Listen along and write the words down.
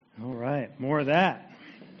More of that.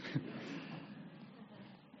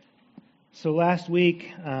 So last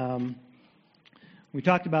week, we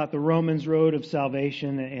talked about the Romans road of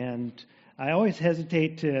salvation, and I always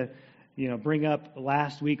hesitate to, bring up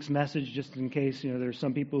last week's message just in case, there's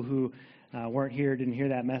some people who weren't here, didn't hear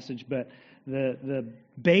that message. But the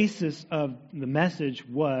basis of the message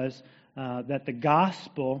was that the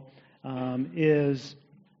gospel is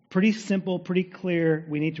pretty simple, pretty clear.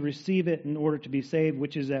 We need to receive it in order to be saved,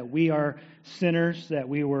 which is that we are sinners, that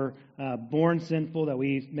we were born sinful, that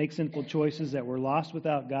we make sinful choices, that we're lost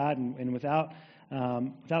without God and without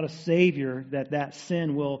a Savior, that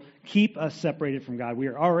sin will keep us separated from God. We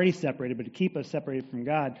are already separated, but to keep us separated from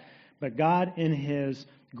God. But God, in His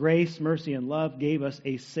grace, mercy, and love, gave us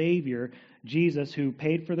a Savior, Jesus, who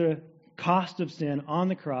paid for the cost of sin on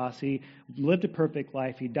the cross. He lived a perfect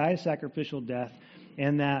life. He died a sacrificial death.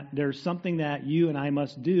 And that there's something that you and I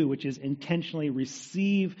must do, which is intentionally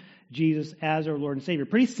receive Jesus as our Lord and Savior.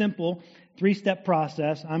 Pretty simple, 3-step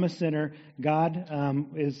process. I'm a sinner. God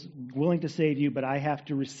is willing to save you, but I have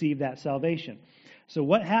to receive that salvation. So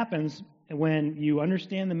what happens when you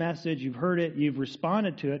understand the message, you've heard it, you've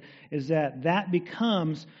responded to it, is that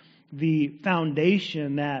becomes the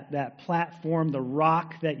foundation, that platform, the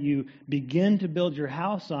rock that you begin to build your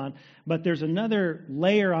house on. But there's another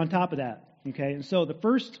layer on top of that. Okay, and so the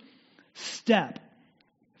first step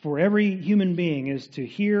for every human being is to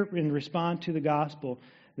hear and respond to the gospel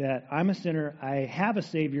that I'm a sinner, I have a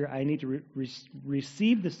Savior, I need to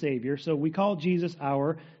receive the Savior. So we call Jesus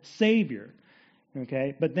our Savior.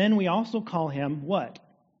 Okay, but then we also call Him what?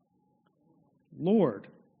 Lord.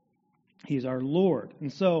 He's our Lord.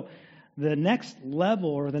 And so the next level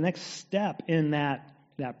or the next step in that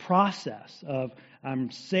process of I'm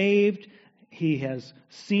saved, He has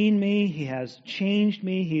seen me. He has changed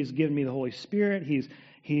me. He's given me the Holy Spirit.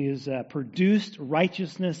 He's produced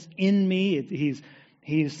righteousness in me.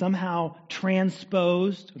 He's somehow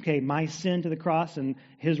transposed, my sin to the cross and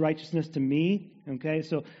His righteousness to me. Okay,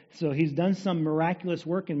 so He's done some miraculous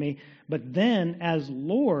work in me. But then, as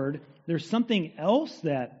Lord, there's something else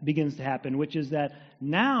that begins to happen, which is that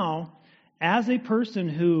now, as a person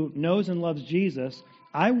who knows and loves Jesus,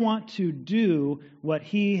 I want to do what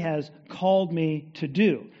He has called me to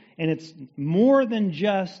do. And it's more than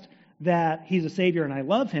just that He's a Savior and I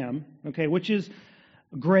love Him, which is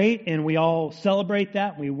great, and we all celebrate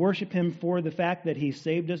that. We worship Him for the fact that He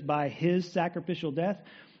saved us by His sacrificial death.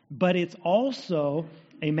 But it's also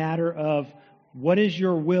a matter of, what is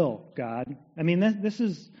your will, God? I mean, this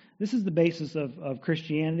is the basis of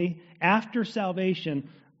Christianity. After salvation,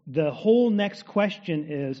 the whole next question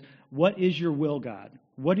is, what is your will, God?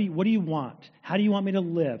 What do you want? How do you want me to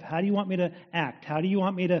live? How do you want me to act? How do you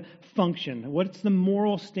want me to function? What's the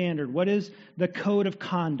moral standard? What is the code of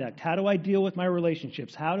conduct? How do I deal with my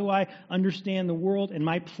relationships? How do I understand the world and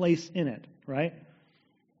my place in it, right?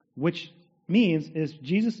 Which means, is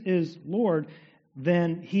Jesus is Lord,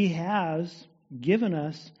 then He has given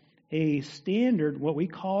us a standard, what we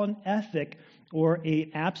call an ethic, or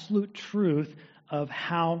an absolute truth of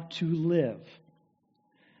how to live.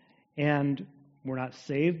 And we're not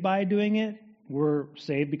saved by doing it. We're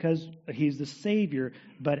saved because He's the Savior.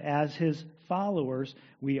 But as His followers,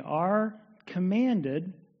 we are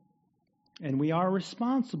commanded and we are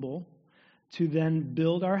responsible to then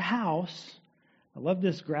build our house. I love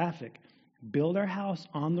this graphic. Build our house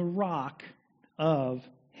on the rock of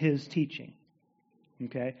His teaching.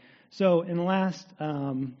 Okay? So in the last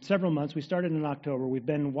several months, we started in October, we've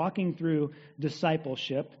been walking through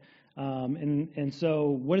discipleship. And so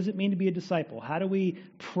what does it mean to be a disciple? How do we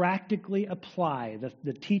practically apply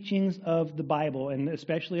the teachings of the Bible, and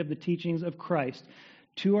especially of the teachings of Christ,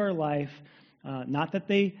 to our life? Not that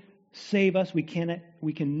they save us. We can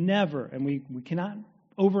never, and we cannot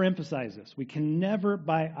overemphasize this. We can never,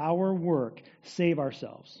 by our work, save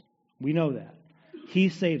ourselves. We know that. He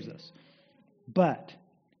saves us. But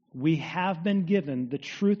we have been given the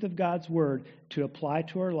truth of God's Word to apply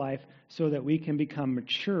to our life so that we can become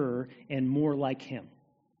mature and more like Him.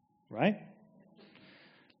 Right?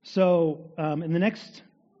 So, in the next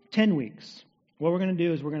 10 weeks, what we're going to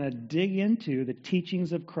do is we're going to dig into the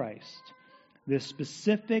teachings of Christ. This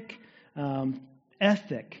specific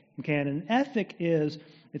ethic. Okay, and an ethic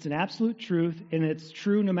it's an absolute truth, and it's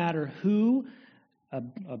true no matter who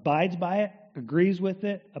abides by it, agrees with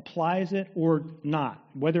it, applies it, or not.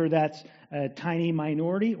 Whether that's a tiny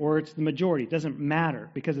minority or it's the majority. It doesn't matter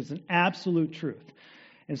because it's an absolute truth.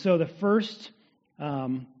 And so the first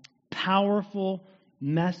powerful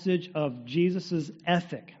message of Jesus'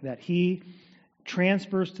 ethic that He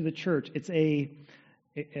transfers to the church, it's a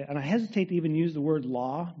and I hesitate to even use the word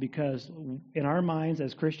law, because in our minds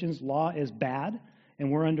as Christians, law is bad,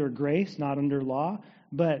 and we're under grace, not under law.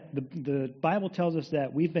 But the Bible tells us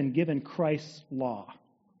that we've been given Christ's law.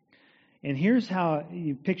 And here's how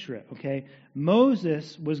you picture it, okay?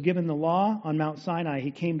 Moses was given the law on Mount Sinai.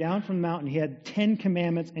 He came down from the mountain. He had 10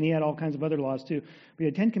 commandments, and he had all kinds of other laws too. But he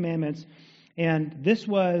had 10 commandments, and this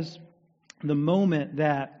was the moment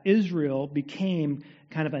that Israel became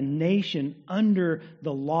kind of a nation under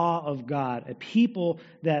the law of God, a people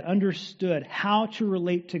that understood how to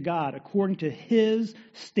relate to God according to His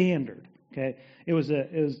standard. Okay, it was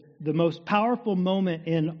the most powerful moment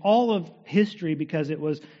in all of history, because it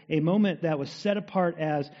was a moment that was set apart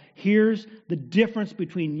as, here's the difference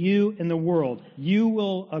between you and the world. You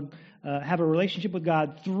will have a relationship with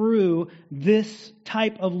God through this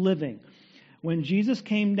type of living. When Jesus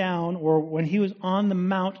came down, or when He was on the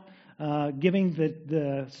Mount giving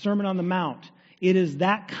the Sermon on the Mount, it is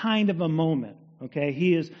that kind of a moment. Okay,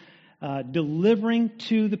 He is delivering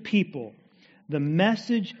to the people the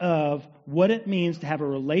message of what it means to have a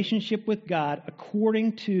relationship with God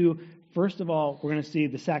according to, first of all, we're going to see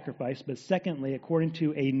the sacrifice, but secondly, according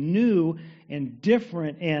to a new and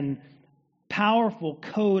different and powerful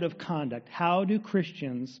code of conduct. How do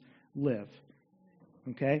Christians live?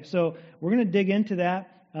 Okay, so we're going to dig into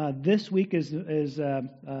that. This week is Sermon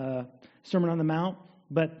on the Mount,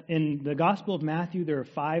 but in the Gospel of Matthew, there are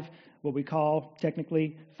 5, what we call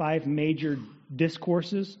technically 5 major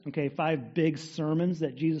discourses, okay, 5 big sermons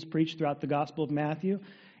that Jesus preached throughout the Gospel of Matthew.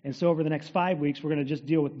 And so over the next 5 weeks, we're going to just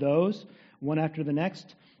deal with those, one after the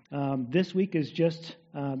next. This week is just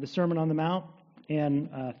the Sermon on the Mount, and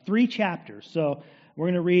 3 chapters. So we're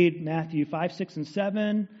going to read Matthew 5, 6, and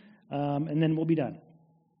 7, and then we'll be done.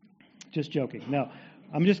 Just joking. No,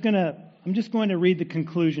 I'm just going to read the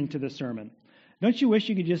conclusion to the sermon. Don't you wish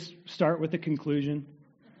you could just start with the conclusion?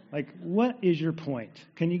 Like, what is your point?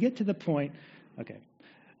 Can you get to the point? Okay.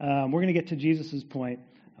 We're going to get to Jesus' point.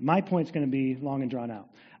 My point's going to be long and drawn out.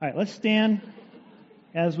 All right, let's stand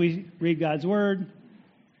as we read God's Word.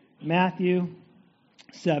 Matthew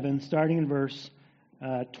 7, starting in verse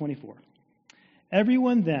 24.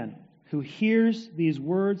 Everyone then who hears these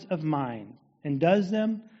words of mine and does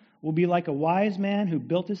them will be like a wise man who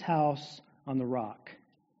built his house on the rock.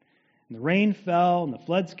 And the rain fell, and the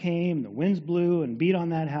floods came, and the winds blew and beat on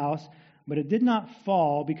that house, but it did not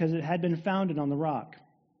fall because it had been founded on the rock.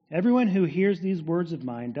 Everyone who hears these words of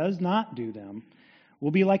mine does not do them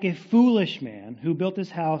will be like a foolish man who built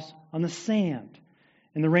his house on the sand.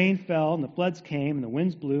 And the rain fell, and the floods came, and the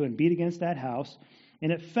winds blew and beat against that house,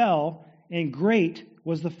 and it fell, and great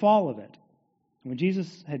was the fall of it. When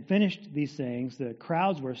Jesus had finished these sayings, the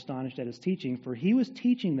crowds were astonished at His teaching, for He was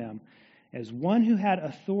teaching them as one who had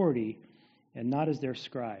authority and not as their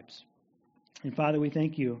scribes. And Father, we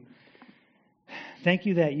thank you. Thank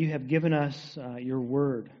you that you have given us your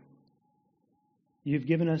word. You've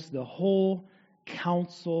given us the whole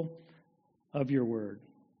counsel of your word.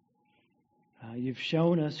 You've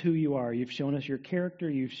shown us who you are. You've shown us your character.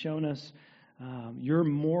 You've shown us your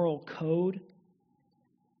moral code,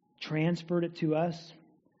 transferred it to us.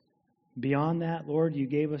 Beyond that, Lord, you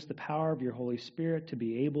gave us the power of your Holy Spirit to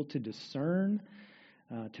be able to discern,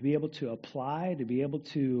 to be able to apply, to be able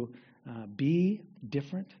to be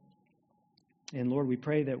different. And Lord, we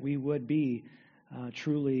pray that we would be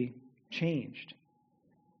truly changed,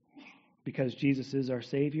 because Jesus is our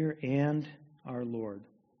Savior and our Lord.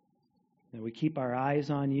 That we keep our eyes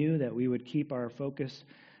on you, that we would keep our focus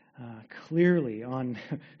clearly on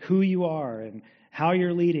who you are and how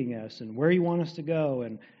you're leading us and where you want us to go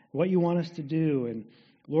and what you want us to do. And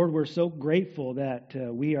Lord, we're so grateful that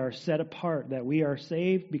we are set apart, that we are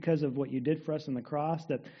saved because of what you did for us on the cross,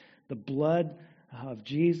 that the blood of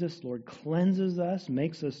Jesus, Lord, cleanses us,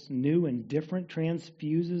 makes us new and different,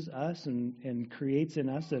 transfuses us and creates in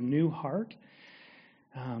us a new heart.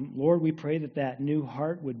 Lord, we pray that that new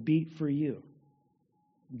heart would beat for you,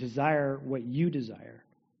 desire what you desire.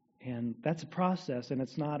 And that's a process, and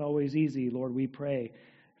it's not always easy. Lord, we pray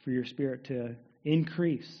for your Spirit to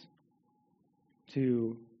increase,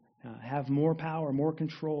 to have more power, more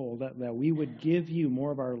control, that we would give you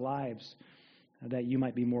more of our lives, that you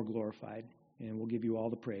might be more glorified. And we'll give you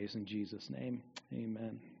all the praise in Jesus' name.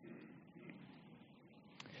 Amen.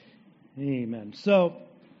 Amen. So,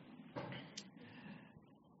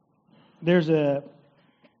 there's a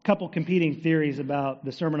couple competing theories about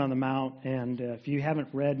the Sermon on the Mount, and if you haven't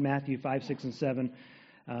read Matthew 5, 6, and 7,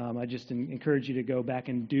 I just encourage you to go back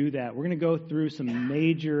and do that. We're going to go through some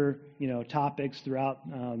major, topics throughout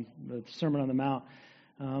the Sermon on the Mount,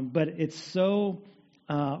 but it's so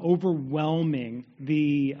overwhelming,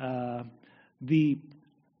 the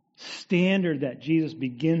standard that Jesus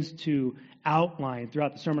begins to outline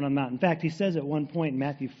throughout the Sermon on the Mount. In fact, he says at one point in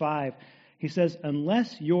Matthew 5, he says,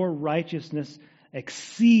 unless your righteousness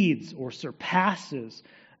exceeds or surpasses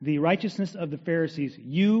the righteousness of the Pharisees,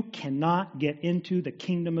 you cannot get into the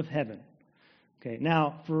kingdom of heaven. Okay,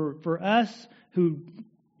 now for us who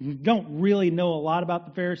don't really know a lot about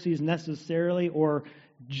the Pharisees necessarily, or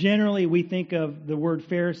generally we think of the word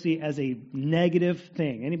Pharisee as a negative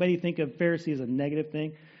thing. Anybody think of Pharisee as a negative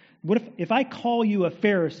thing? What if I call you a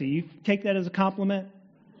Pharisee, you take that as a compliment?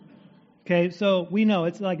 Okay, so we know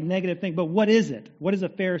it's like a negative thing, but what is it? What is a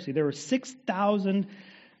Pharisee? There were 6,000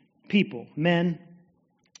 people, men,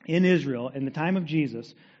 in Israel in the time of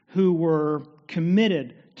Jesus who were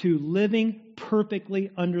committed to living perfectly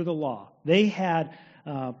under the law. They had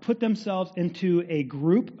put themselves into a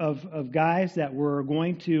group of guys that were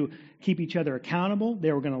going to keep each other accountable.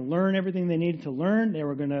 They were going to learn everything they needed to learn. They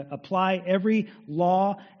were going to apply every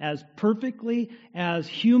law as perfectly as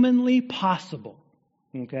humanly possible.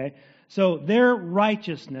 Okay? So their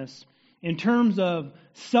righteousness, in terms of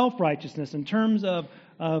self-righteousness, in terms of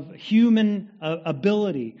human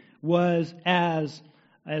ability, was as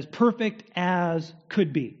perfect as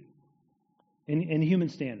could be in human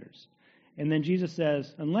standards. And then Jesus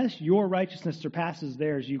says, unless your righteousness surpasses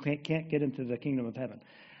theirs, you can't get into the kingdom of heaven.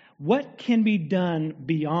 What can be done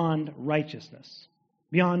beyond righteousness?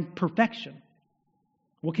 Beyond perfection?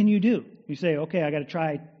 What can you do? You say, okay, I got to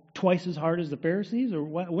try twice as hard as the Pharisees? Or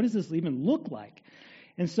what does this even look like?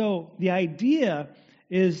 And so the idea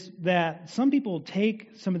is that some people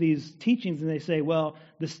take some of these teachings and they say, well,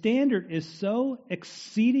 the standard is so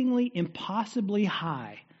exceedingly impossibly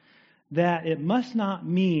high that it must not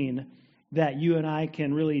mean that you and I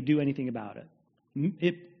can really do anything about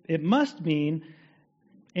it. It must mean,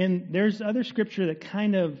 and there's other scripture that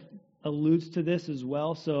kind of alludes to this as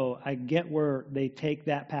well, so I get where they take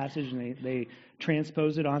that passage and they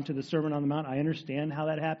transpose it onto the Sermon on the Mount. I understand how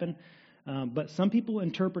that happened, but some people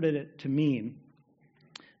interpreted it to mean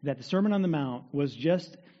that the Sermon on the Mount was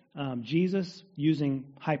just Jesus using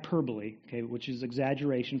hyperbole, okay, which is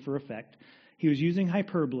exaggeration for effect. He was using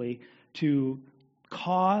hyperbole to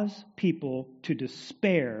cause people to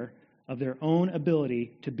despair of their own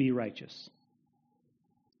ability to be righteous.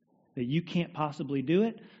 That you can't possibly do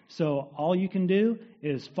it, so all you can do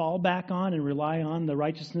is fall back on and rely on the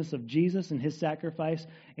righteousness of Jesus and His sacrifice,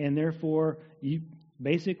 and therefore you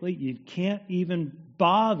can't even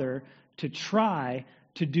bother to try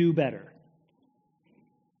to do better.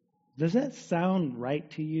 Does that sound right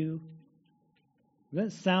to you? Does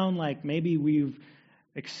that sound like maybe we've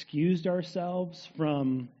excused ourselves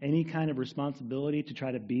from any kind of responsibility to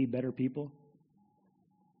try to be better people?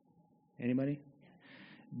 Anybody?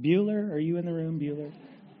 Bueller, are you in the room, Bueller?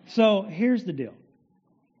 So here's the deal.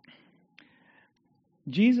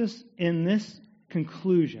 Jesus, in this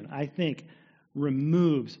conclusion, I think,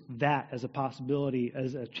 removes that as a possibility,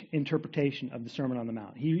 as an interpretation of the Sermon on the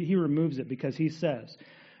Mount. He removes it because he says,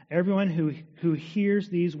 everyone who hears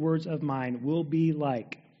these words of mine will be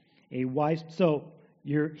like a wise... So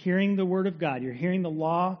you're hearing the word of God. You're hearing the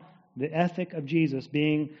law, the ethic of Jesus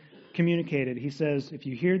being communicated. He says, if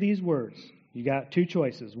you hear these words, you got two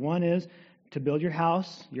choices. One is to build your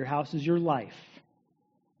house. Your house is your life.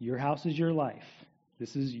 Your house is your life.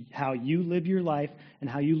 This is how you live your life and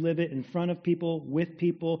how you live it in front of people, with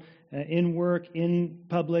people, in work, in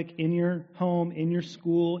public, in your home, in your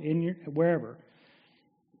school, in your wherever.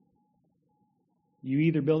 You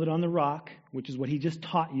either build it on the rock, which is what he just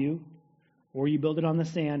taught you, or you build it on the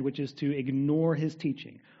sand, which is to ignore his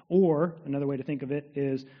teaching. Or, another way to think of it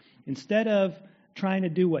is, instead of trying to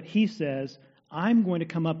do what he says, I'm going to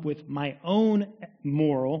come up with my own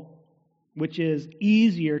moral, which is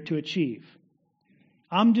easier to achieve.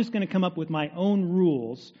 I'm just going to come up with my own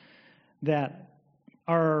rules that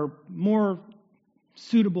are more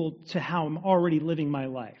suitable to how I'm already living my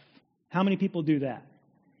life. How many people do that?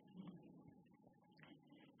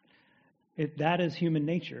 That is human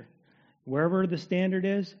nature. Wherever the standard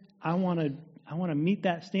is, I want to meet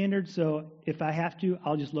that standard, so if I have to,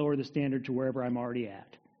 I'll just lower the standard to wherever I'm already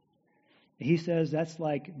at. He says that's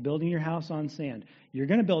like building your house on sand. You're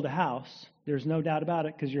going to build a house, there's no doubt about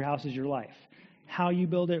it, because your house is your life. How you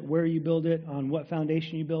build it, where you build it, on what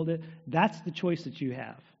foundation you build it, that's the choice that you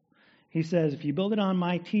have. He says, if you build it on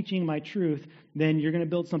my teaching, my truth, then you're going to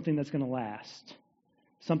build something that's going to last.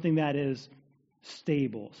 Something that is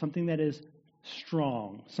stable, something that is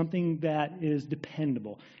strong, something that is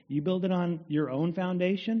dependable. You build it on your own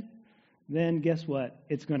foundation, then guess what?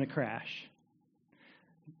 It's going to crash.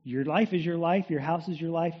 Your life is your life, your house is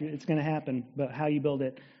your life, it's going to happen, but how you build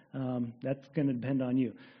it, that's going to depend on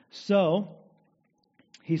you. So,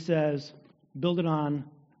 He says, build it on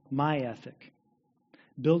my ethic.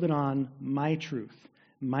 Build it on my truth,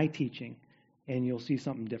 my teaching, and you'll see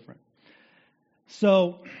something different.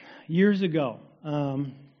 So, years ago, I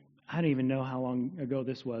don't even know how long ago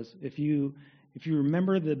this was. If you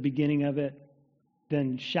remember the beginning of it,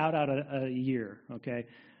 then shout out a year, okay?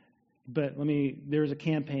 But there was a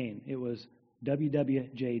campaign. It was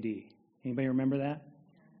WWJD. Anybody remember that?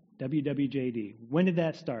 WWJD. When did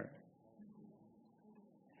that start?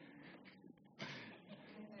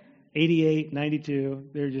 88, 92.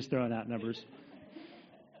 They're just throwing out numbers.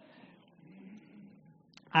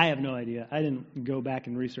 I have no idea. I didn't go back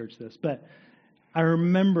and research this. But I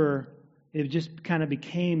remember it just kind of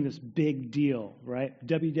became this big deal, right?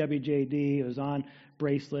 WWJD. It was on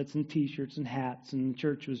bracelets and T-shirts and hats, and the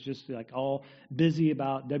church was just like all busy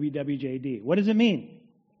about WWJD. What does it mean?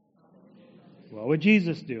 What would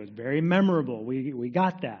Jesus do? It's very memorable. We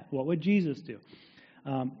got that. What would Jesus do?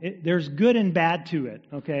 There's good and bad to it.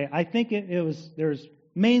 Okay, I think there's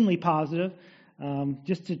mainly positive,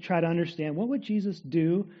 just to try to understand what would Jesus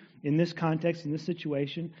do in this context, in this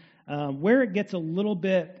situation. Where it gets a little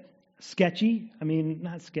bit sketchy,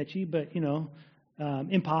 not sketchy, but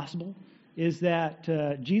impossible, is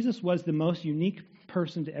that Jesus was the most unique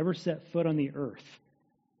person to ever set foot on the earth,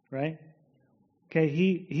 right? Okay,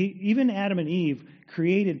 he even Adam and Eve,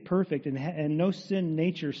 created perfect and no sin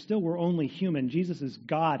nature, still were only human. Jesus is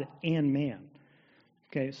God and man.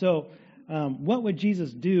 Okay, so what would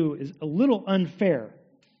Jesus do is a little unfair,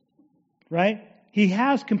 right? He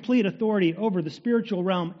has complete authority over the spiritual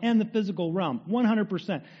realm and the physical realm,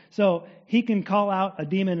 100%. So he can call out a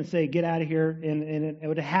demon and say, get out of here, and it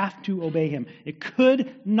would have to obey him. It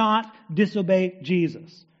could not disobey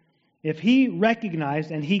Jesus. If he recognized,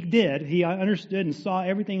 and he did, he understood and saw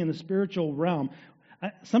everything in the spiritual realm,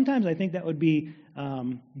 sometimes I think that would be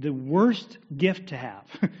the worst gift to have,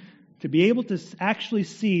 to be able to actually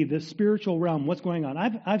see the spiritual realm, what's going on.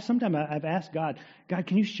 I've asked God,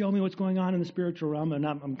 can you show me what's going on in the spiritual realm? And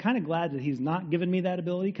I'm kind of glad that he's not given me that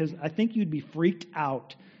ability, because I think you'd be freaked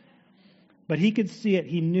out. But he could see it.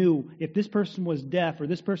 He knew if this person was deaf, or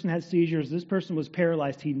this person had seizures, this person was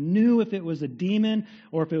paralyzed. He knew if it was a demon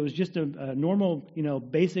or if it was just a normal,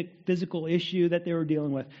 basic physical issue that they were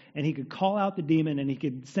dealing with. And he could call out the demon and he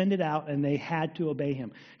could send it out, and they had to obey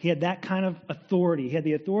him. He had that kind of authority. He had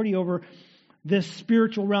the authority over this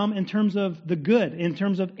spiritual realm in terms of the good, in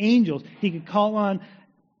terms of angels. He could call on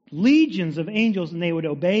legions of angels and they would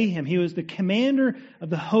obey him. He was the commander of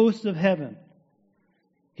the hosts of heaven.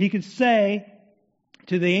 He could say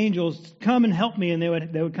to the angels, come and help me, and they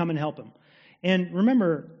would come and help him. And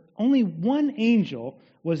remember, only one angel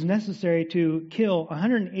was necessary to kill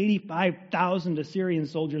 185,000 Assyrian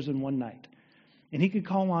soldiers in one night. And he could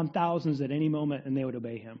call on thousands at any moment, and they would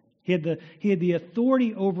obey him. He had the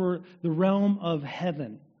authority over the realm of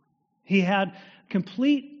heaven. He had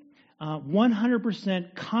complete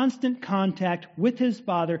 100% constant contact with his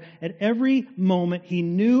Father at every moment. He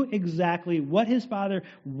knew exactly what his Father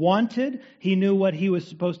wanted. He knew what he was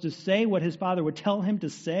supposed to say, what his Father would tell him to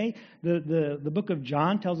say. The book of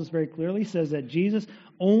John tells us very clearly, says that Jesus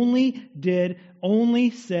only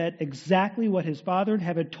said exactly what his Father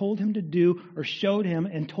had told him to do or showed him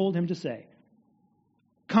and told him to say.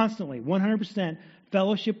 Constantly, 100%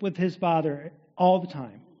 fellowship with his Father all the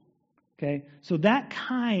time. Okay, so that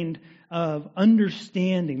kind of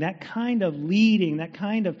understanding, that kind of leading, that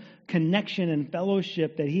kind of connection and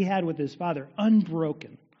fellowship that he had with his Father,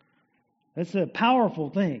 unbroken. That's a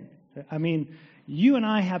powerful thing. You and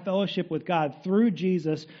I have fellowship with God through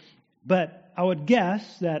Jesus, but I would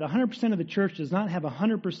guess that 100% of the church does not have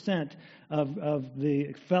 100% of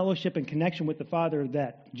the fellowship and connection with the Father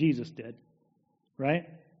that Jesus did. Right?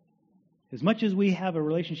 As much as we have a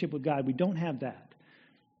relationship with God, we don't have that.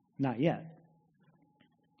 Not yet.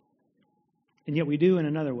 And yet we do in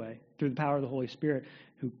another way, through the power of the Holy Spirit,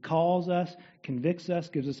 who calls us, convicts us,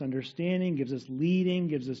 gives us understanding, gives us leading,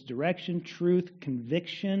 gives us direction, truth,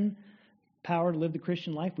 conviction, power to live the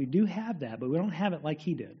Christian life. We do have that, but we don't have it like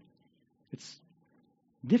he did. It's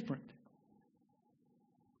different.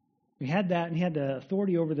 We had that, and he had the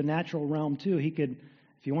authority over the natural realm too. He could,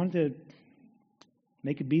 if he wanted to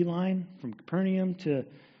make a beeline from Capernaum to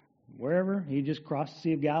wherever, he just crossed the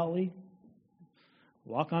Sea of Galilee,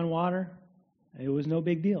 walk on water. It was no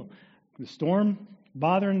big deal. The storm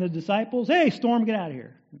bothering the disciples, hey, storm, get out of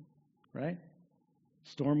here. Right?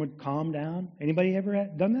 Storm would calm down. Anybody ever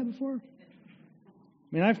done that before?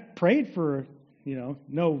 I've prayed for,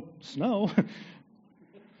 no snow.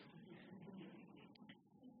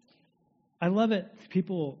 I love it.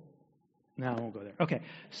 People, no, I won't go there. Okay,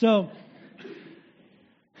 so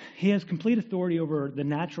He has complete authority over the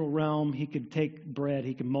natural realm. He could take bread,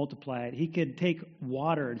 he could multiply it. He could take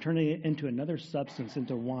water and turn it into another substance,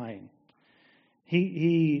 into wine.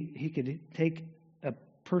 He could take a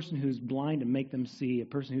person who's blind and make them see, a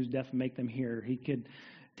person who's deaf and make them hear. He could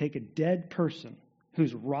take a dead person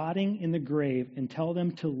who's rotting in the grave and tell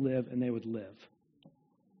them to live, and they would live.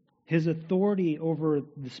 His authority over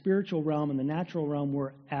the spiritual realm and the natural realm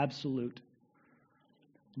were absolute.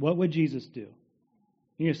 What would Jesus do?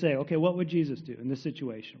 You say, okay, what would Jesus do in this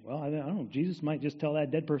situation? Well, I don't know. Jesus might just tell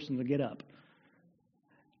that dead person to get up.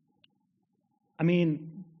 I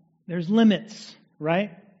mean, there's limits,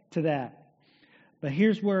 right, to that. But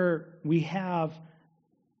here's where we have,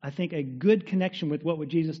 I think, a good connection with what would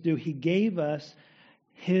Jesus do. He gave us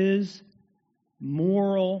His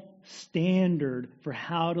moral standard for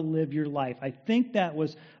how to live your life. I think that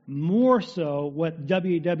was more so what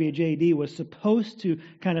WWJD was supposed to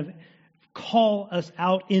kind of call us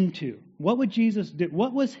out into. What would Jesus do?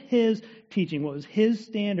 What was His teaching? What was His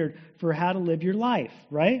standard for how to live your life,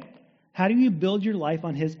 right? How do you build your life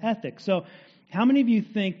on His ethics? So, how many of you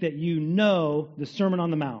think that you know the Sermon on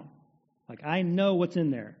the Mount? Like, I know what's in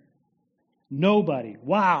there. Nobody.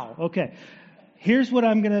 Wow. Okay. Here's what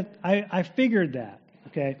I figured that.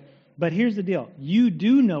 Okay. But here's the deal. You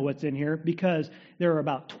do know what's in here because there are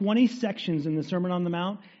about 20 sections in the Sermon on the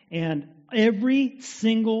Mount, and every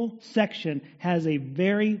single section has a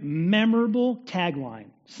very memorable tagline.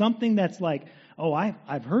 Something that's like, oh,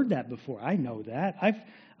 I've heard that before. I know that.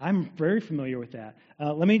 I'm very familiar with that.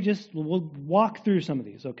 We'll walk through some of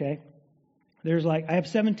these, okay? I have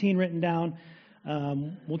 17 written down.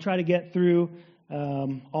 We'll try to get through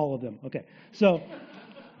all of them. Okay, so,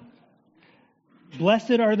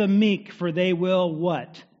 blessed are the meek, for they will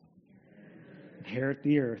what? Inherit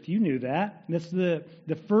the earth. You knew that. That's the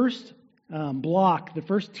first block, the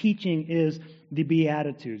first teaching is the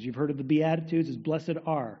Beatitudes. You've heard of the Beatitudes as blessed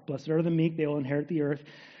are. Blessed are the meek, they will inherit the earth.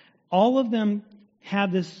 All of them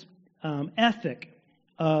have this ethic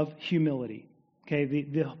of humility. Okay,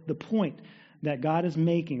 the point that God is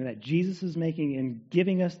making, that Jesus is making in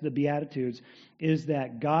giving us the Beatitudes, is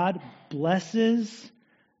that God blesses,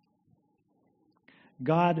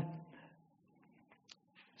 God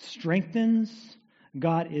strengthens,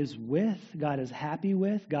 God is with, God is happy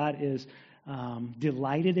with, God is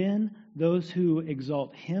delighted in those who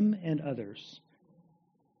exalt Him and others.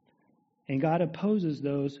 And God opposes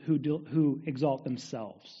those who exalt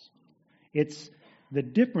themselves. It's the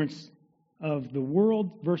difference of the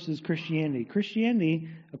world versus Christianity. Christianity,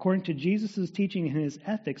 according to Jesus' teaching and His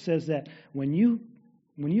ethics, says that when you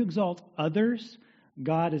exalt others,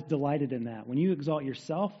 God is delighted in that. When you exalt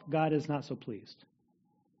yourself, God is not so pleased.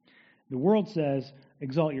 The world says,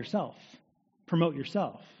 exalt yourself, promote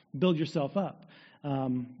yourself, build yourself up.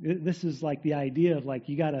 This is like the idea of like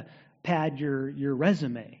you got to pad your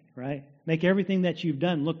resume, right? Make everything that you've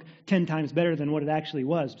done look 10 times better than what it actually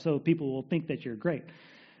was, so people will think that you're great.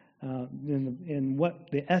 And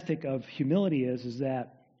what the ethic of humility is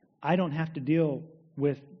that I don't have to deal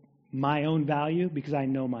with my own value because I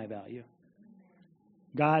know my value.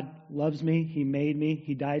 God loves me. He made me.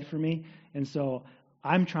 He died for me. And so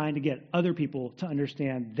I'm trying to get other people to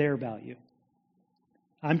understand their value.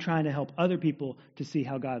 I'm trying to help other people to see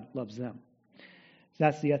how God loves them. So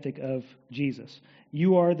that's the ethic of Jesus.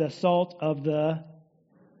 You are the salt of the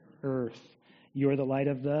earth. You are the light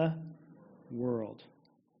of the world.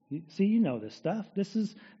 See, you know this stuff.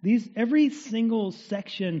 Every single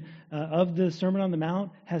section of the Sermon on the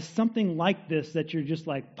Mount has something like this that you're just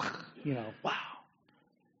like, wow,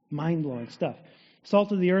 mind-blowing stuff.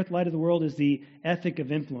 Salt of the earth, light of the world is the ethic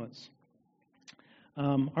of influence.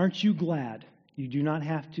 Aren't you glad you do not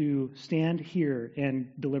have to stand here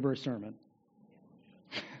and deliver a sermon?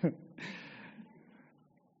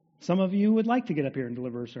 Some of you would like to get up here and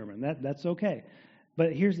deliver a sermon. That's okay.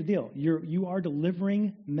 But here's the deal. You are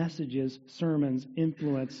delivering messages, sermons,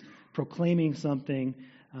 influence, proclaiming something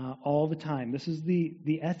all the time. This is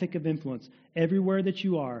the ethic of influence. Everywhere that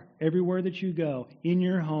you are, everywhere that you go, in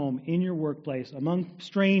your home, in your workplace, among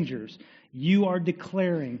strangers, you are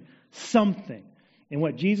declaring something. And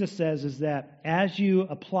what Jesus says is that as you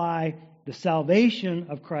apply the salvation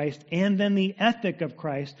of Christ and then the ethic of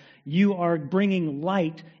Christ, you are bringing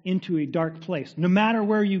light into a dark place, no matter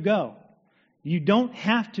where you go. You don't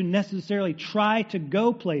have to necessarily try to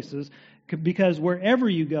go places because wherever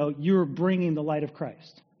you go, you're bringing the light of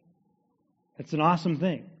Christ. It's an awesome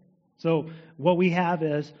thing. So what we have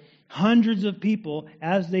is hundreds of people,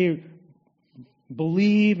 as they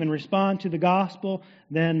believe and respond to the gospel,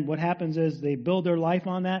 then what happens is they build their life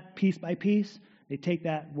on that piece by piece, They take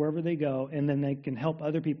that wherever they go, and then they can help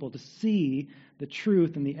other people to see the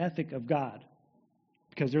truth and the ethic of God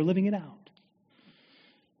because they're living it out.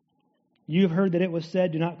 You've heard that it was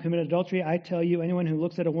said, do not commit adultery. I tell you, anyone who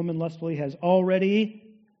looks at a woman lustfully has already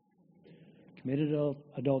committed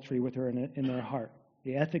adultery with her in their heart.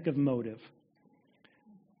 The ethic of motive.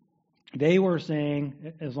 They were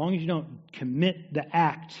saying, as long as you don't commit the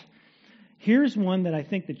act. Here's one that I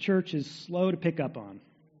think the church is slow to pick up on.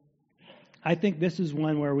 I think this is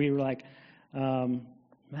one where we were like, I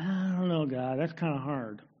don't know, God, that's kind of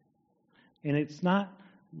hard. And it's not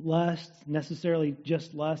lust, necessarily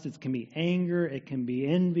just lust. It can be anger, it can be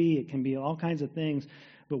envy, it can be all kinds of things.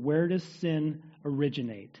 But where does sin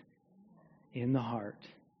originate? In the heart.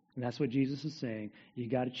 And that's what Jesus is saying. You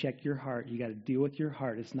got to check your heart. You got to deal with your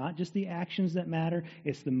heart. It's not just the actions that matter.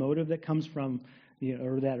 It's the motive that comes from,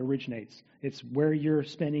 or that originates. It's where you're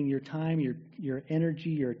spending your time, your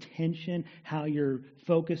energy, your attention, how you're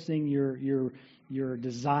focusing your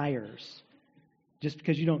desires. Just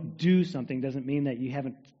because you don't do something doesn't mean that you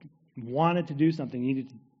haven't wanted to do something. You need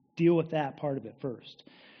to deal with that part of it first.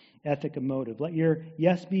 Ethic of motive. Let your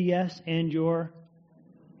yes be yes and your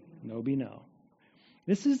no be no.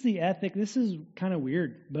 This is the ethic. This is kind of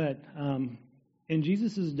weird, but in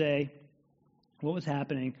Jesus' day, what was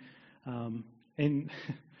happening, and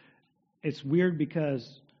it's weird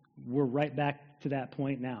because we're right back to that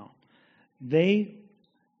point now. They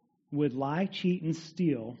would lie, cheat, and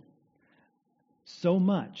steal so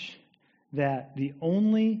much that the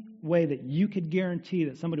only way that you could guarantee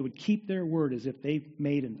that somebody would keep their word is if they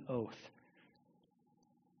made an oath.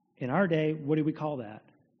 In our day, what do we call that?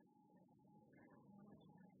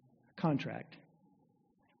 Contract.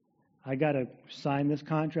 I got to sign this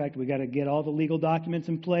contract. We got to get all the legal documents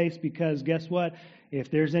in place because guess what? If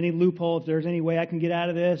there's any loophole, if there's any way I can get out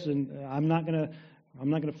of this, and I'm not going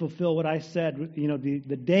to fulfill what I said.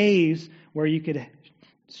 The days where you could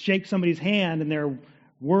shake somebody's hand and their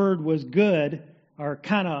word was good are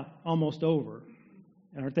kind of almost over,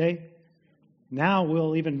 aren't they? Now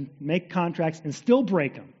we'll even make contracts and still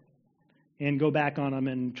break them and go back on them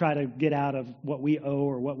and try to get out of what we owe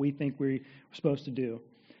or what we think we're supposed to do.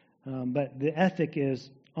 But the ethic is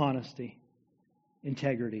honesty,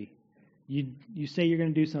 integrity. You say you're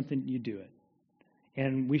going to do something, you do it.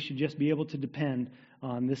 And we should just be able to depend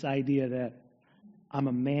on this idea that I'm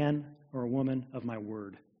a man or a woman of my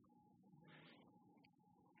word.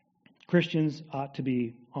 Christians ought to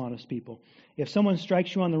be honest people. If someone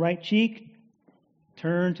strikes you on the right cheek,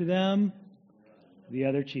 turn to them the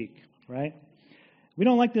other cheek, right? We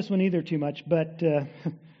don't like this one either too much, but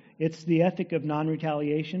it's the ethic of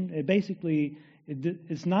non-retaliation.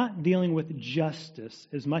 It's not dealing with justice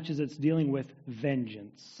as much as it's dealing with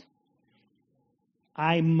vengeance.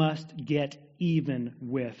 I must get even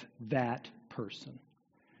with that person.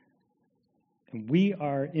 And we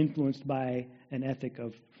are influenced by an ethic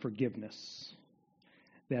of forgiveness.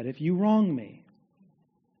 That if you wrong me,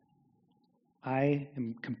 I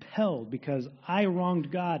am compelled because I wronged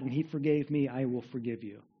God and He forgave me, I will forgive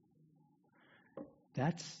you.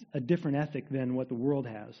 That's a different ethic than what the world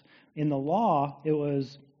has. In the law, it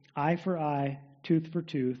was eye for eye, tooth for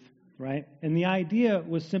tooth, right? And the idea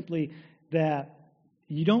was simply that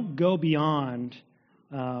you don't go beyond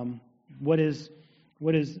what is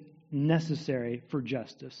necessary for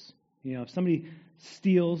justice. If somebody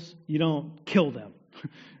steals, you don't kill them,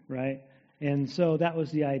 right? And so that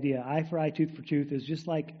was the idea. Eye for eye, tooth for tooth is just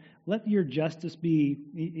like, let your justice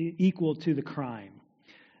be equal to the crime.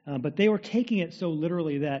 But they were taking it so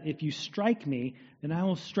literally that if you strike me, then I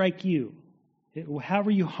will strike you.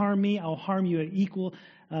 However you harm me, I'll harm you at equal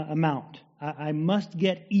amount. I must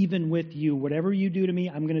get even with you. Whatever you do to me,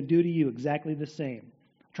 I'm going to do to you exactly the same.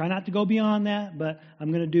 Try not to go beyond that, but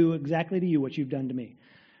I'm going to do exactly to you what you've done to me.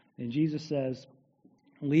 And Jesus says,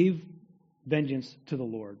 leave vengeance to the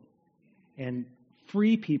Lord and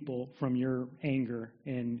free people from your anger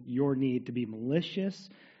and your need to be malicious,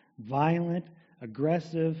 violent,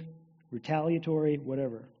 aggressive, retaliatory,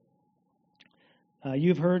 whatever.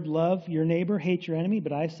 You've heard, love your neighbor, hate your enemy,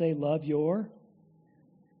 but I say love your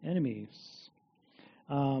enemies.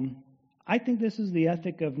 I think this is the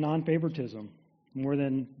ethic of non-favoritism more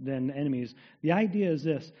than enemies. The idea is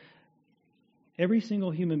this. Every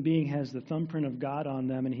single human being has the thumbprint of God on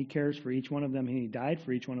them, and He cares for each one of them, and He died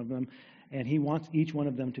for each one of them, and He wants each one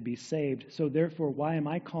of them to be saved. So therefore, why am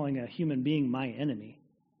I calling a human being my enemy?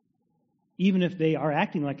 Even if they are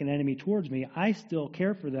acting like an enemy towards me, I still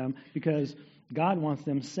care for them because God wants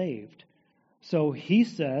them saved. So He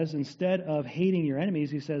says, instead of hating your enemies,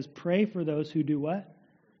 He says, pray for those who do what?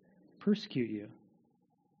 Persecute you.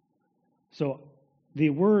 So the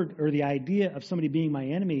word or the idea of somebody being my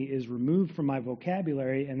enemy is removed from my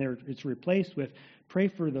vocabulary, and it's replaced with pray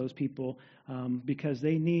for those people because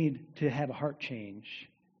they need to have a heart change,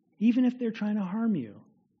 even if they're trying to harm you.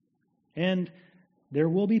 And there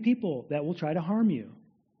will be people that will try to harm you.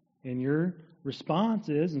 And your response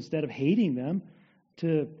is, instead of hating them,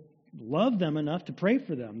 to love them enough to pray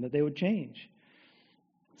for them, that they would change.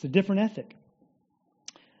 It's a different ethic.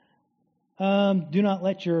 Do not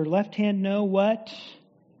let your left hand know what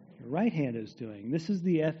your right hand is doing. This is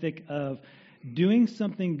the ethic of doing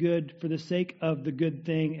something good for the sake of the good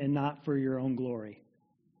thing and not for your own glory.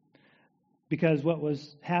 Because what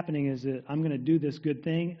was happening is that I'm going to do this good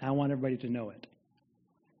thing, and I want everybody to know it.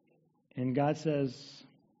 And God says,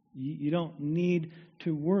 you don't need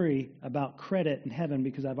to worry about credit in heaven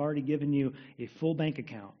because I've already given you a full bank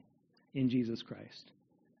account in Jesus Christ.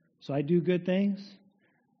 So I do good things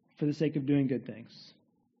for the sake of doing good things.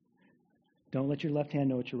 Don't let your left hand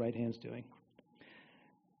know what your right hand's doing.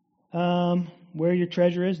 Where your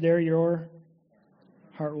treasure is, there your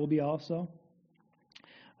heart will be also.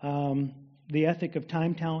 The ethic of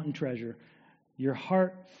time, talent, and treasure. Your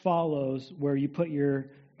heart follows where you put your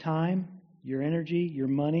time, your energy, your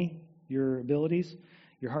money, your abilities.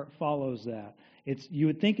 Your heart follows that. You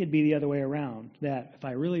would think it'd be the other way around, that if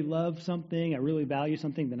I really love something, I really value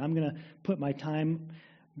something, then I'm going to put my time.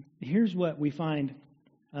 Here's what we find.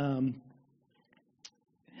 How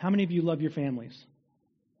many of you love your families?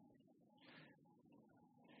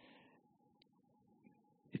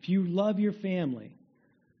 If you love your family,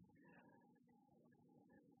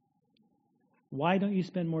 why don't you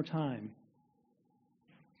spend more time,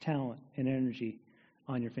 talent, and energy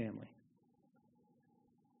on your family?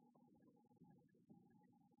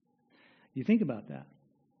 You think about that.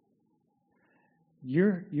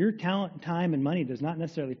 Your talent, time, and money does not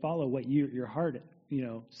necessarily follow what your heart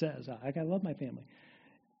says. I gotta love my family.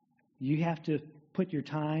 You have to put your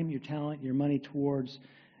time, your talent, your money towards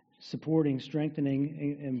supporting,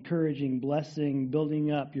 strengthening, encouraging, blessing,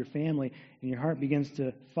 building up your family, and your heart begins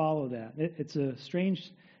to follow that. It's a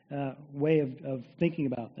strange way of thinking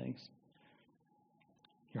about things.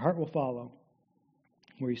 Your heart will follow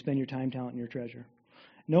where you spend your time, talent, and your treasure.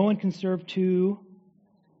 No one can serve two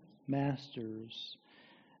masters.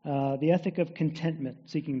 The ethic of contentment,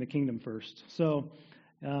 seeking the kingdom first. So,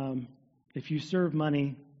 if you serve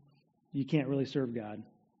money, you can't really serve God.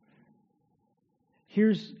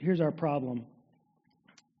 Here's our problem.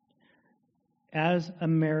 As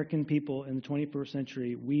American people in the 21st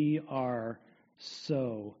century, we are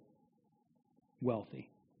so wealthy.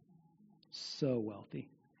 So wealthy.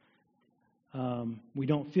 We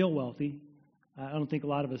don't feel wealthy. I don't think a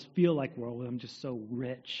lot of us feel like, well, I'm just so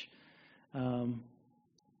rich.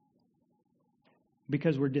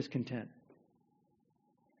 Because we're discontent.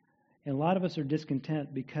 And a lot of us are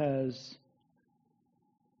discontent because,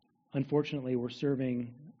 unfortunately, we're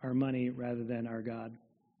serving our money rather than our God.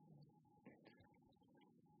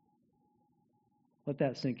 Let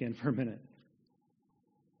that sink in for a minute.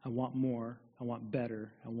 I want more. I want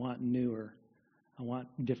better. I want newer. I want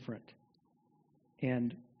different.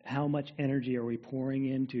 And how much energy are we pouring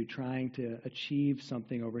into trying to achieve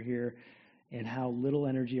something over here, and how little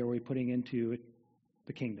energy are we putting into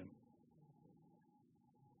the kingdom?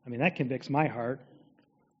 I mean, that convicts my heart.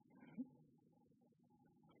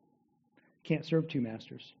 Can't serve two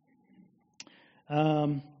masters.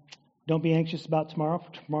 Don't be anxious about tomorrow,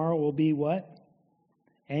 for tomorrow will be what?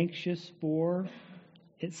 Anxious for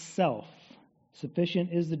itself.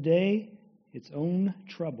 Sufficient is the day, its own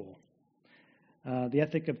trouble. The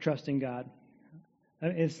ethic of trusting God.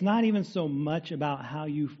 It's not even so much about how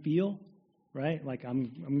you feel, right? Like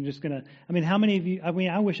I'm just going to, how many of you,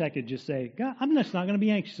 I wish I could just say, God, I'm just not going to be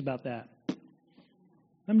anxious about that.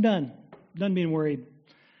 I'm done. Done being worried.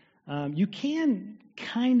 You can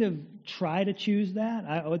kind of try to choose that.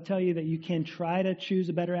 I would tell you that you can try to choose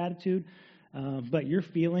a better attitude, but your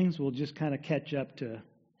feelings will just kind of catch up to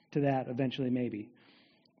that eventually, maybe.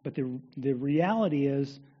 But the reality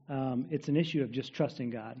is, it's an issue of just trusting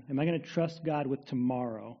God. Am I going to trust God with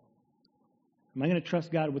tomorrow? Am I going to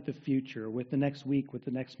trust God with the future, with the next week, with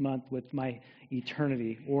the next month, with my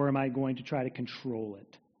eternity? Or am I going to try to control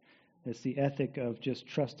it? It's the ethic of just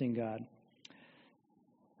trusting God.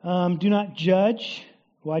 Do not judge.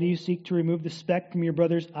 Why do you seek to remove the speck from your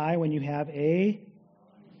brother's eye when you have a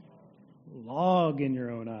log in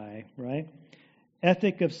your own eye, right?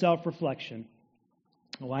 Ethic of self-reflection.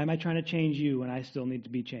 Why am I trying to change you when I still need to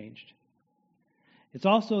be changed? It's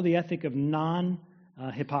also the ethic of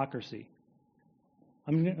non-hypocrisy.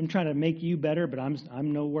 I'm trying to make you better, but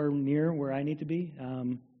I'm nowhere near where I need to be.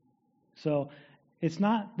 So It's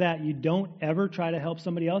not that you don't ever try to help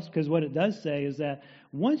somebody else, because what it does say is that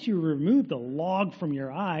once you remove the log from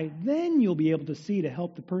your eye, then you'll be able to see to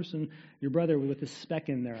help the person, your brother, with the speck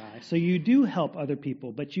in their eye. So you do help other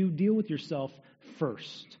people, but you deal with yourself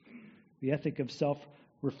first. The ethic of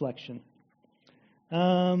self-reflection.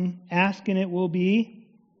 Ask and it will be.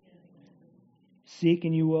 Seek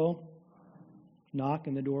and you will. Knock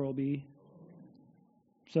and the door will be.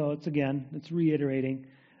 So it's reiterating.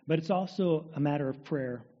 But it's also a matter of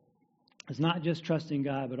prayer. It's not just trusting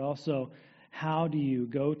God, but also how do you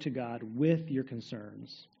go to God with your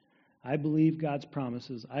concerns? I believe God's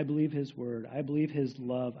promises. I believe His Word. I believe His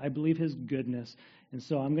love. I believe His goodness. And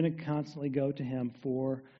so I'm going to constantly go to Him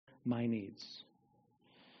for my needs.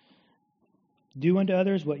 Do unto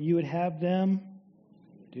others what you would have them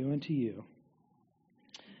do unto you.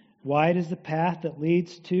 Wide is the path that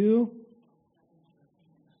leads to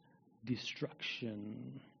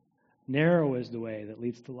destruction. Narrow is the way that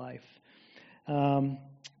leads to life.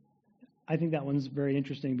 I think that one's very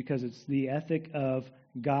interesting because it's the ethic of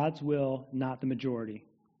God's will, not the majority.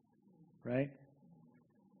 Right?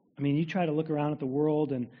 I mean, you try to look around at the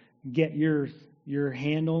world and get your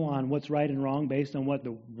handle on what's right and wrong based on what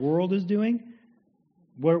the world is doing.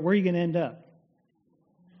 Where are you going to end up?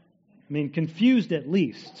 I mean, confused at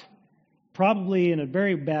least. Probably in a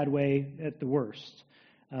very bad way at the worst.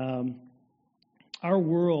 Our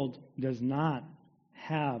world does not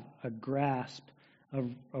have a grasp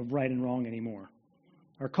of right and wrong anymore.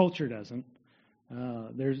 Our culture doesn't.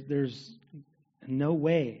 There's no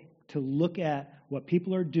way to look at what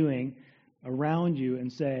people are doing around you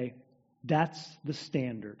and say, that's the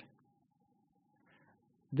standard.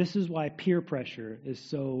 This is why peer pressure is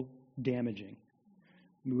so damaging.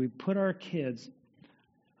 We put our kids,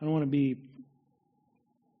 I don't want to be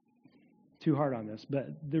too hard on this,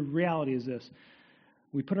 but the reality is this.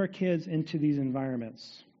 We put our kids into these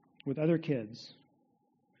environments with other kids,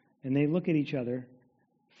 and they look at each other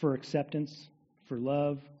for acceptance, for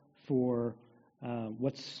love, for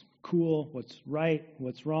what's cool, what's right,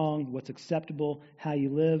 what's wrong, what's acceptable, how you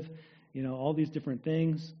live, all these different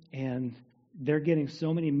things, and they're getting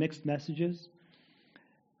so many mixed messages.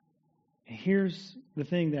 Here's the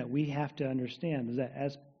thing that we have to understand, is that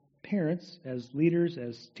as parents, as leaders,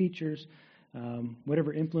 as teachers,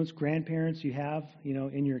 whatever influence, grandparents you have,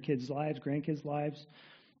 in your kids' lives, grandkids' lives,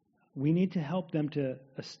 we need to help them to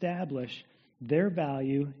establish their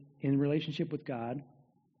value in relationship with God.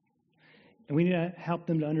 And we need to help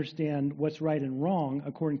them to understand what's right and wrong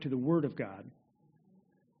according to the Word of God.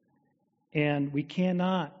 And we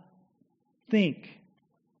cannot think,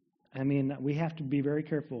 we have to be very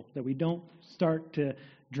careful that we don't start to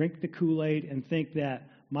drink the Kool-Aid and think that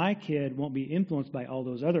my kid won't be influenced by all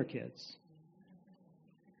those other kids.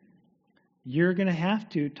 You're going to have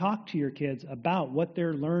to talk to your kids about what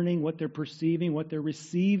they're learning, what they're perceiving, what they're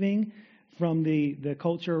receiving from the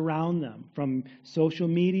culture around them, from social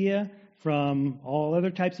media, from all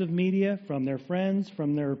other types of media, from their friends,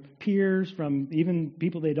 from their peers, from even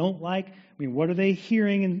people they don't like. What are they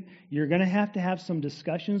hearing? And you're going to have some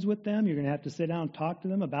discussions with them. You're going to have to sit down and talk to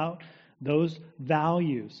them about those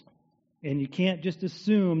values. And you can't just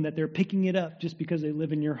assume that they're picking it up just because they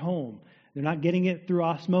live in your home. They're not getting it through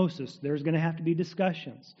osmosis. There's going to have to be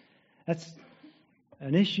discussions. That's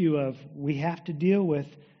an issue of we have to deal with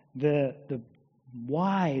the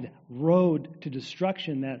wide road to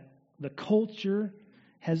destruction that the culture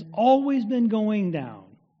has always been going down,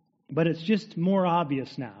 but it's just more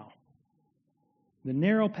obvious now. The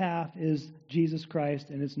narrow path is Jesus Christ,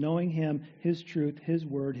 and it's knowing Him, His truth, His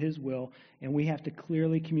word, His will, and we have to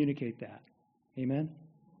clearly communicate that. Amen?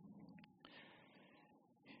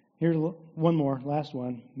 Here's one more, last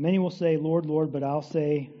one. Many will say, Lord, Lord, but I'll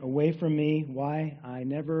say, away from me, why? I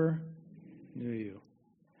never knew you.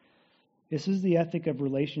 This is the ethic of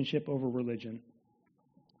relationship over religion.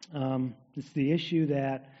 It's the issue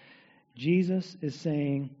that Jesus is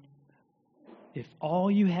saying, if all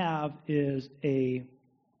you have is a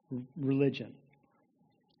religion,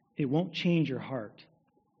 it won't change your heart.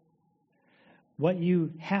 What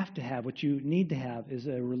you have to have, what you need to have, is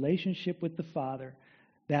a relationship with the Father.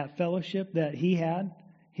 That fellowship that He had,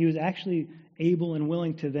 He was actually able and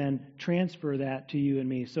willing to then transfer that to you and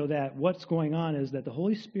me, so that what's going on is that the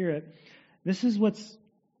Holy Spirit, this is what's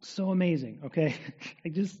so amazing, okay?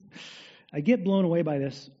 I get blown away by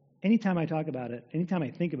this anytime I talk about it, anytime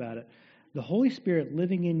I think about it. The Holy Spirit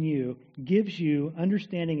living in you gives you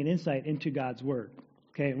understanding and insight into God's Word.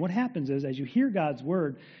 Okay, and what happens is, as you hear God's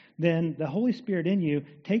Word, then the Holy Spirit in you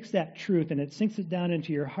takes that truth and it sinks it down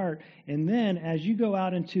into your heart. And then as you go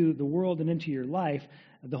out into the world and into your life,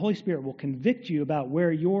 the Holy Spirit will convict you about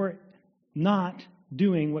where your not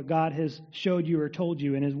doing what God has showed you or told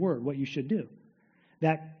you in His Word, what you should do.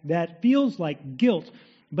 That feels like guilt,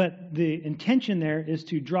 but the intention there is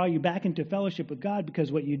to draw you back into fellowship with God,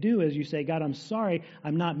 because what you do is you say, God, I'm sorry,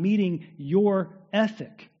 I'm not meeting your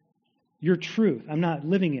ethic, your truth. I'm not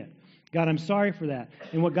living it. God, I'm sorry for that.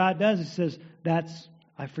 And what God does is says,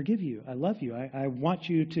 I forgive you. I love you. I want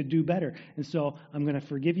you to do better. And so I'm going to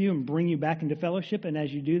forgive you and bring you back into fellowship. And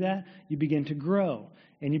as you do that, you begin to grow.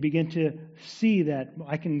 And you begin to see that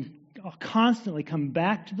I can constantly come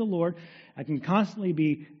back to the Lord. I can constantly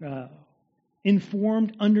be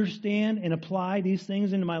informed, understand, and apply these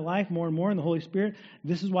things into my life more and more in the Holy Spirit.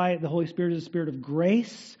 This is why the Holy Spirit is a spirit of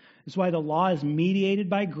grace. This is why the law is mediated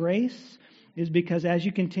by grace, is because as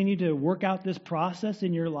you continue to work out this process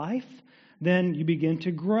in your life, then you begin to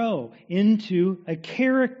grow into a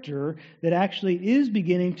character that actually is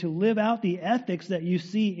beginning to live out the ethics that you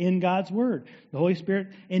see in God's Word. The Holy Spirit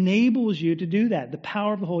enables you to do that. The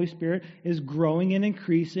power of the Holy Spirit is growing and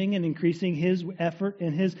increasing His effort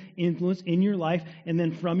and His influence in your life. And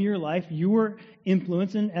then from your life, your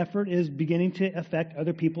influence and effort is beginning to affect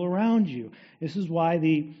other people around you. This is why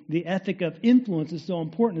the ethic of influence is so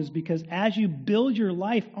important, is because as you build your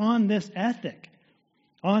life on this ethic,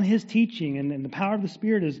 on His teaching, and the power of the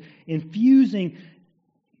Spirit is infusing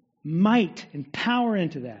might and power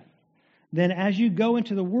into that, then as you go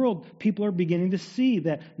into the world, people are beginning to see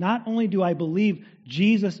that not only do I believe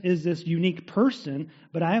Jesus is this unique person,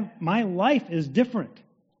 but my life is different.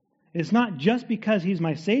 It's not just because He's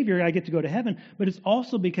my Savior, I get to go to heaven, but it's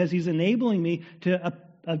also because He's enabling me to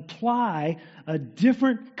apply a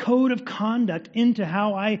different code of conduct into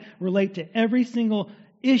how I relate to every single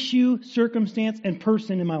issue, circumstance, and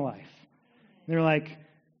person in my life. And they're like,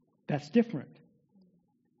 that's different.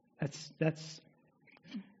 That's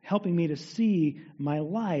helping me to see my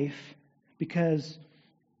life, because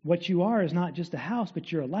what you are is not just a house,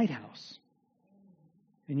 but you're a lighthouse.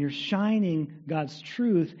 And you're shining God's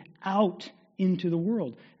truth out into the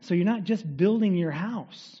world. So you're not just building your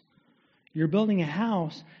house. You're building a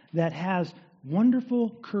house that has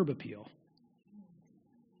wonderful curb appeal.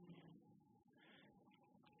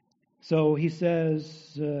 So he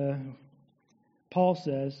says, Paul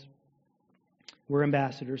says, we're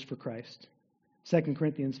ambassadors for Christ. 2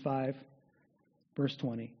 Corinthians 5, verse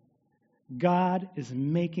 20. God is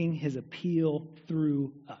making His appeal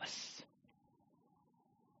through us.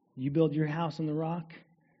 You build your house on the rock,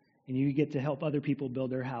 and you get to help other people build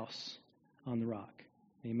their house on the rock.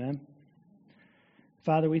 Amen?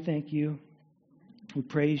 Father, we thank You. We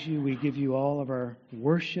praise You. We give You all of our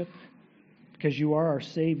worship, because You are our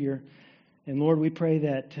Savior. And Lord, we pray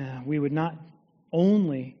that we would not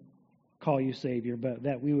only call You Savior, but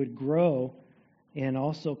that we would grow and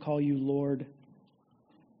also call You Lord.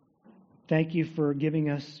 Thank You for giving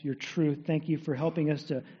us Your truth. Thank You for helping us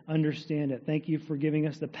to understand it. Thank You for giving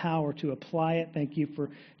us the power to apply it. Thank You for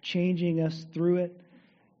changing us through it.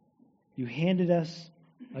 You handed us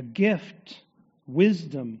a gift,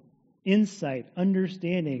 wisdom, insight,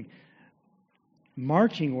 understanding,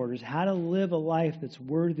 marching orders, how to live a life that's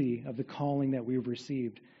worthy of the calling that we've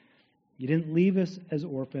received. You didn't leave us as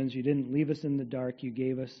orphans. You didn't leave us in the dark. You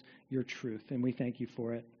gave us Your truth, and we thank You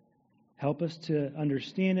for it. Help us to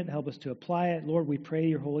understand it. Help us to apply it. Lord, we pray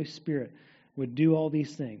Your Holy Spirit would do all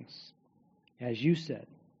these things, as You said,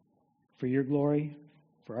 for Your glory,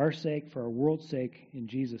 for our sake, for our world's sake, in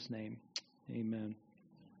Jesus' name. Amen.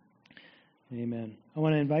 Amen. I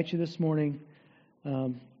want to invite you this morning,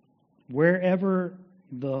 wherever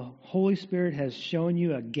the Holy Spirit has shown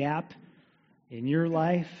you a gap in your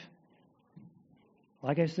life,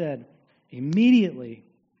 like I said, immediately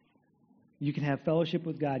you can have fellowship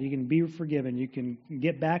with God. You can be forgiven. You can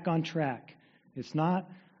get back on track. It's not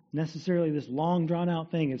necessarily this long, drawn-out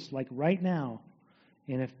thing. It's like right now.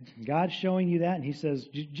 And if God's showing you that and He says,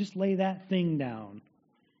 just lay that thing down.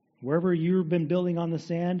 Wherever you've been building on the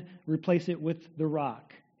sand, replace it with the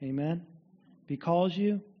rock. Amen? If He calls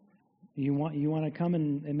you, you want to come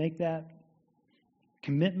and make that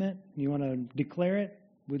commitment, you want to declare it,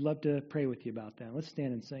 we'd love to pray with you about that. Let's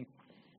stand and sing.